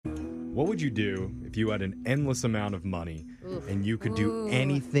What would you do if you had an endless amount of money and you could do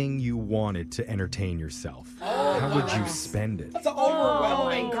anything you wanted to entertain yourself? How would you spend it? That's an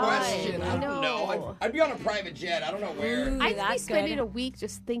overwhelming God, question. I I don't know. know. I'd be on a private jet. I don't know where. I'd be that's spending good. a week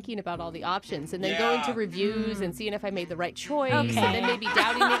just thinking about all the options and then Yeah. going to reviews and seeing if I made the right choice Okay. and then maybe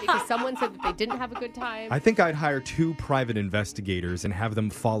doubting it because someone said that they didn't have a good time. I think I'd hire 2 private investigators and have them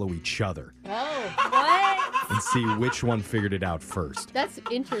follow each other What? and see which one figured it out first. That's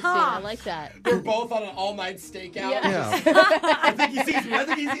interesting. I like that. We're both on an all-night stakeout. Yeah. I think he sees me. I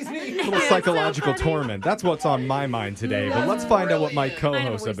think he sees me. A little psychological torment. That's what's on my mind today. But let's find out what my brilliant.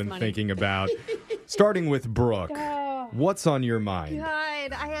 co-hosts have been money. thinking about. Starting with Brooke. What's on your mind? God,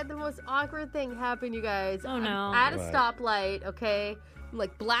 I had the most awkward thing happen, you guys. Oh, no. I'm at a What? stoplight, okay? I'm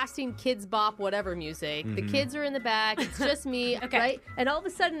like blasting Kids Bop whatever music. The kids are in the back. It's just me, Okay. right? And all of a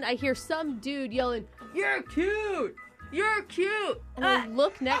sudden, I hear some dude yelling, "You're cute! You're cute!" And I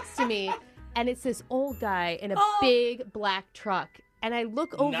look next to me, and it's this old guy in a big black truck. And I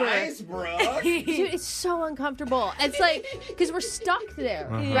look over. Nice, Brooke. Dude, it's so uncomfortable. It's like, because we're stuck there,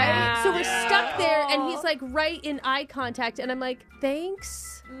 Uh-huh. right? So we're Yeah. stuck there, and he's like right in eye contact, and I'm like, thanks.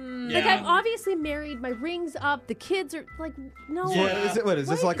 Like, I'm obviously married, my ring's up, the kids are like, no. Yeah. What is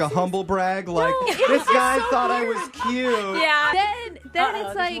this like a humble brag? Like, it this was guy so thought I weird. was cute. Yeah. Then Uh-oh, it's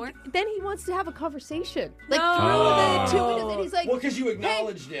there's like, more? then he wants to have a conversation. Like, No. through the 2 windows, and he's like, Well, because you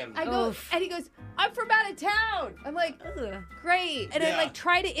acknowledged him. I go, Oof. and he goes, I'm from out of town. I'm like, Ugh. great. And Yeah. I like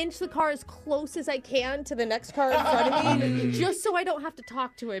try to inch the car as close as I can to the next car in front of me, just so I don't have to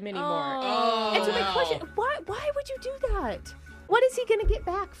talk to him anymore. Oh, And so my wow. question, why would you do that? What is he going to get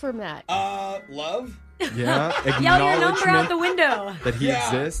back from that? Love? Yeah, Yell your number out acknowledgement the window. that he Yeah.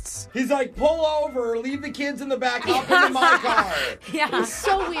 exists. He's like, pull over, leave the kids in the back, hop into my car. Yeah. It's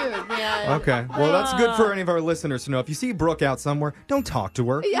so weird, man. Okay, well, that's good for any of our listeners to know. If you see Brooke out somewhere, don't talk to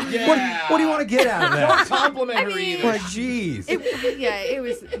her. Yeah. What do you want to get out of Don't that? compliment her either. Like, jeez. It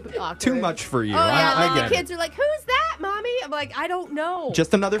was awkward. Too much for you. Oh, yeah, I and then get the it. kids are like, who's that, Mommy? I'm like, I don't know.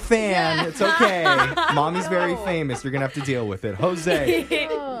 Just another fan. Yeah. It's okay. Mommy's very famous. You're going to have to deal with it. Jose,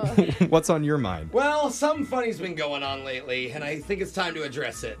 what's on your mind? Well, something funny's been going on lately, and I think it's time to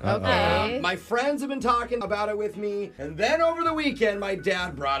address it. Okay. My friends have been talking about it with me, and then over the weekend, my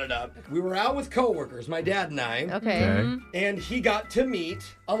dad brought it up. We were out with coworkers, my dad and I, Okay. Okay. and he got to meet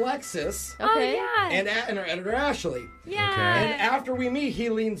Alexis Oh, Okay. yeah. and our editor Ashley. yeah. And after we meet, he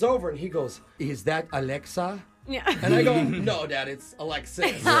leans over and he goes, "Is that Alexa?" Yeah. And I go, "No, Dad, it's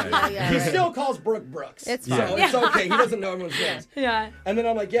Alexis." Yeah, yeah, He right. still calls Brooke Brooks. It's so fine. it's okay. He doesn't know everyone's names. Yeah. And then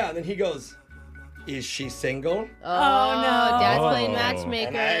I'm like, "Yeah." And then he goes, "Is she single?" Oh, no. Dad's playing Oh.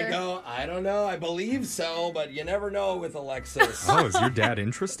 matchmaker. And I go, "I don't know. I believe so, but you never know with Alexis." Oh, is your dad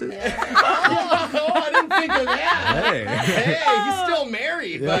interested? Oh, I didn't think of that. Hey. Hey, he's still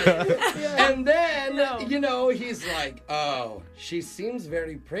married, but and then you know he's like, "Oh, she seems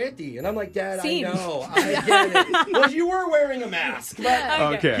very pretty," and I'm like, "Dad, Seems. I know, I get it." Well, you were wearing a mask, but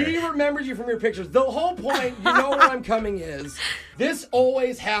Okay. he remembers you from your pictures. The whole point, you know where I'm coming is, this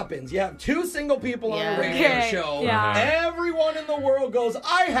always happens. You have 2 single people on Yeah. a radio Okay, show. yeah. Everyone in the world goes,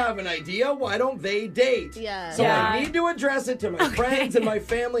 "I have an idea. Why don't they date?" Yeah. So Yeah. I need to address it to my friends and my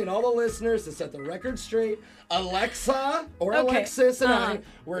family and all the listeners to set the record straight. Alexa or Okay. Alexis and I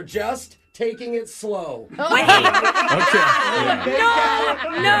were just taking it slow. Okay. Yeah. Big cat.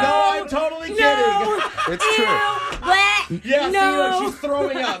 No, I'm totally kidding. It's true. Yeah, No. see, look, she's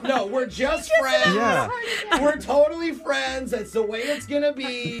throwing up. No, we're just friends. Yeah. We're totally friends. That's the way it's gonna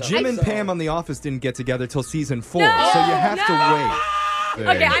be. Jim and So- Pam on The Office didn't get together till season 4, No, so you have to no. wait.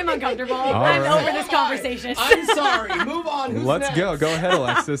 Okay, I'm uncomfortable. I'm right. over this conversation. I'm sorry. Move on. Who's Let's next? go. Go ahead,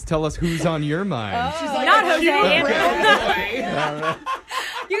 Alexis. Tell us who's on your mind. She's like Not a Jose. cute brown boy.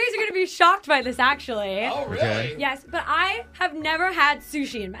 You guys are going to be shocked by this, actually. Oh, really? Okay. Yes, but I have never had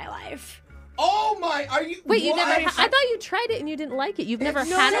sushi in my life. Oh my! Are you? Wait, you what? never? I thought you tried it and you didn't like it. You've never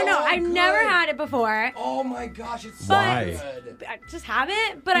No, had No, it. no, Oh, I've good. never had it before. Oh my gosh! It's Why? so good. I just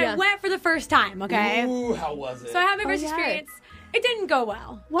haven't, but Yeah. I went for the first time, okay? Ooh, how was it? So I had my first yeah. experience. It didn't go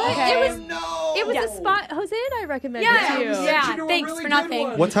well. What? Okay. It was. no. It was Yeah. a spot Jose and I recommended Yeah, to you. yeah. You do a thanks really for good nothing.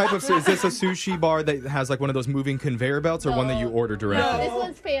 one. What type of is this a sushi bar that has like one of those moving conveyor belts or one that you order directly? This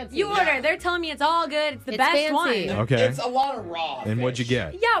one's fancy. You order. They're telling me it's all good. It's the It's best fancy. one. Okay. It's a lot of raw. And what'd you fish.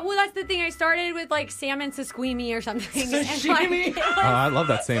 get? Yeah, well, that's the thing. I started with like salmon sashimi or something. And, Sashimi? like, Oh, I love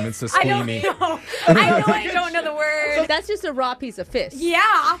that salmon I don't sashimi. know. I don't know the word. That's just a raw piece of fish. Yeah,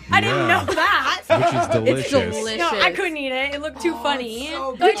 I didn't Yeah. know that. Which is delicious. It's delicious. No, I couldn't eat it. It looked too funny.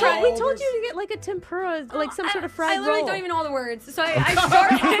 So We good. told you to get like a tempura, like some sort of fried I literally roll. don't even know all the words. So I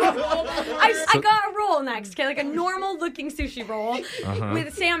started. I got a roll next, okay, like a normal looking sushi roll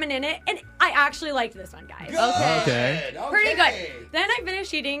with salmon in it, and I actually liked this one, guys. Okay. Pretty good. Then I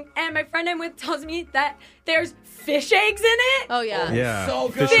finished eating, and my friend I'm with tells me that there's fish eggs in it. Oh yeah. Yeah. So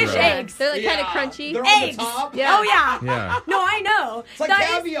good. Fish Fish roll. eggs. They're like kind of crunchy. They're on Eggs. the top. Yeah. Oh yeah. Yeah. No, I know. It's like That is-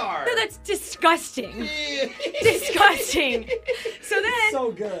 caviar. no, that's disgusting. Disgusting. So then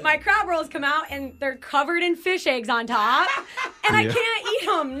So good. my crab rolls come out and they're covered in fish eggs on top, and I Yeah. can't eat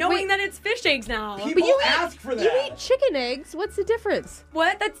them knowing that it's fish eggs now. People you ask for that. You eat chicken eggs. What's the difference?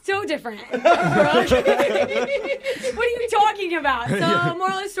 What? That's so different. What are you talking about? So,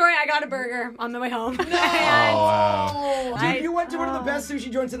 moral of the story, I got a burger on the way home. Oh, wow. Dude, you went to one of the best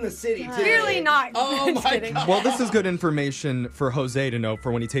sushi joints in the city, too. Clearly not. Oh, Just my kidding. God. Well, this is good information for Jose to know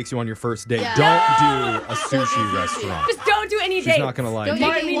for when he takes you on your first date. Yeah. Don't do a sushi restaurant. Just don't do any She's dates. not gonna like Don't you.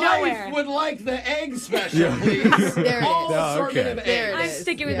 you My Get me wife nowhere. would like the egg special, please. There it All is. Oh, assortment okay. of There it eggs. I'm is.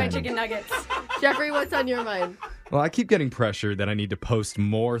 sticking with Yeah. my chicken nuggets. Jeffrey, what's on your mind? Well, I keep getting pressure that I need to post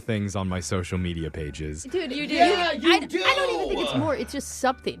more things on my social media pages. Dude, You do. Yeah, you I do. don't even think it's more. It's just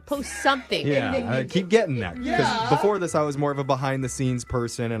something. Post something. Yeah, I keep getting that. Because Yeah. before this, I was more of a behind-the-scenes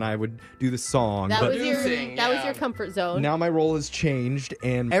person, and I would do the song. That but was your Producing, that was yeah. your comfort zone. now my role has changed,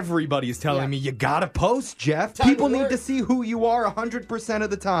 and everybody's telling Yeah. me, you gotta post, Jeff. Time to People need work. to see who you are 100% of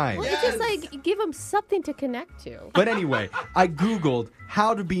the time. Well, it's just like give them something to connect to. But anyway, I Googled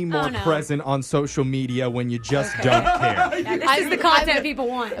how to be more no. present on social media when you just don't care. Yeah, this is the content people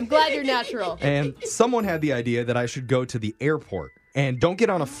want. I'm glad you're natural. And someone had the idea that I should go to the airport. And don't get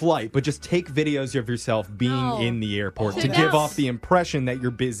on a flight, but just take videos of yourself being No. in the airport to Dude, give that's- off the impression that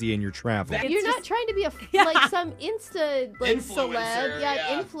you're busy and you're traveling. You're It's not just- try to be a Yeah. like some Insta like Influencer, celeb,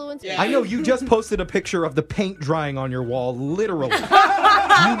 yeah. influencer. Yeah. I know you just posted a picture of the paint drying on your wall, literally.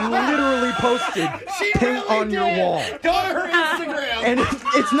 You literally posted She paint really on your did. wall. Go to her Instagram. And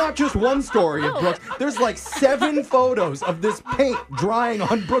it's not just one story of Brooks. There's like 7 photos of this paint drying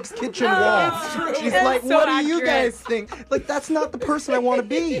on Brooke's kitchen wall. it's true. She's It's like, so what do you accurate. guys think? Like, that's not the person I want to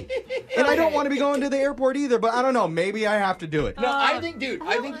be. And I don't want to be going to the airport either, but I don't know. Maybe I have to do it. No, I think, dude,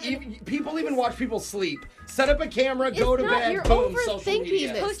 I think people even watch people sleep. Set up a camera, It's go to not, bed, you're boom, social overthinking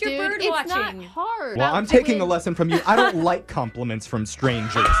media. this, Post your dude. bird it's watching. not hard. Well, I'm taking a lesson from you. I don't like compliments from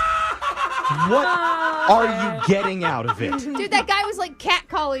strangers. What are you getting out of it? Dude, that guy was like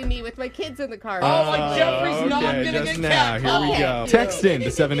catcalling me with my kids in the car. Oh, like Jeffrey's not okay, gonna just get now. Here we catcalled. go. Okay. Text in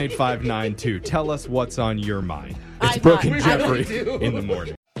to 78592. Tell us what's on your mind. It's I'm Brooke not- and We really Jeffrey do. in the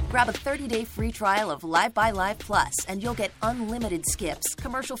morning. Grab a 30-day free trial of Live by Live Plus, and you'll get unlimited skips,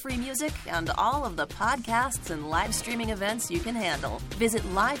 commercial-free music, and all of the podcasts and live streaming events you can handle. Visit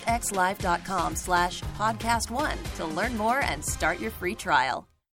livexlive.com/podcast1 to learn more and start your free trial.